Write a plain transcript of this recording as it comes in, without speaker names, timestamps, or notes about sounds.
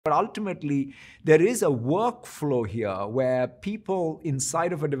but ultimately there is a workflow here where people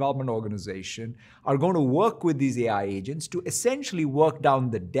inside of a development organization are going to work with these AI agents to essentially work down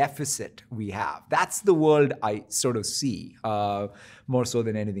the deficit we have. That's the world I sort of see more so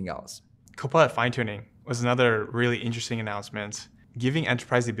than anything else. Copilot fine-tuning was another really interesting announcement. Giving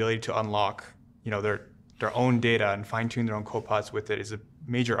enterprise the ability to unlock, their own data and fine-tune their own copilots with it is a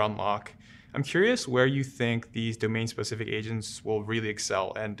major unlock. I'm curious where you think these domain-specific agents will really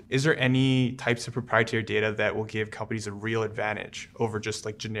excel, and is there any types of proprietary data that will give companies a real advantage over just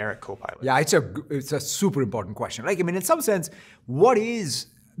like generic Copilot? Yeah, it's a super important question. In some sense, what is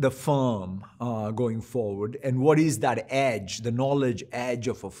the firm going forward, and what is that edge, the knowledge edge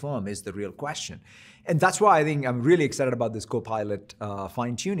of a firm is the real question. And that's why I think I'm really excited about this Copilot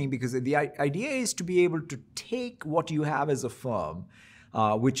fine-tuning, because the idea is to be able to take what you have as a firm,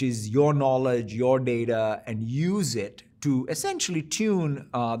 which is your knowledge, your data, and use it to essentially tune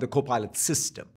the Copilot system.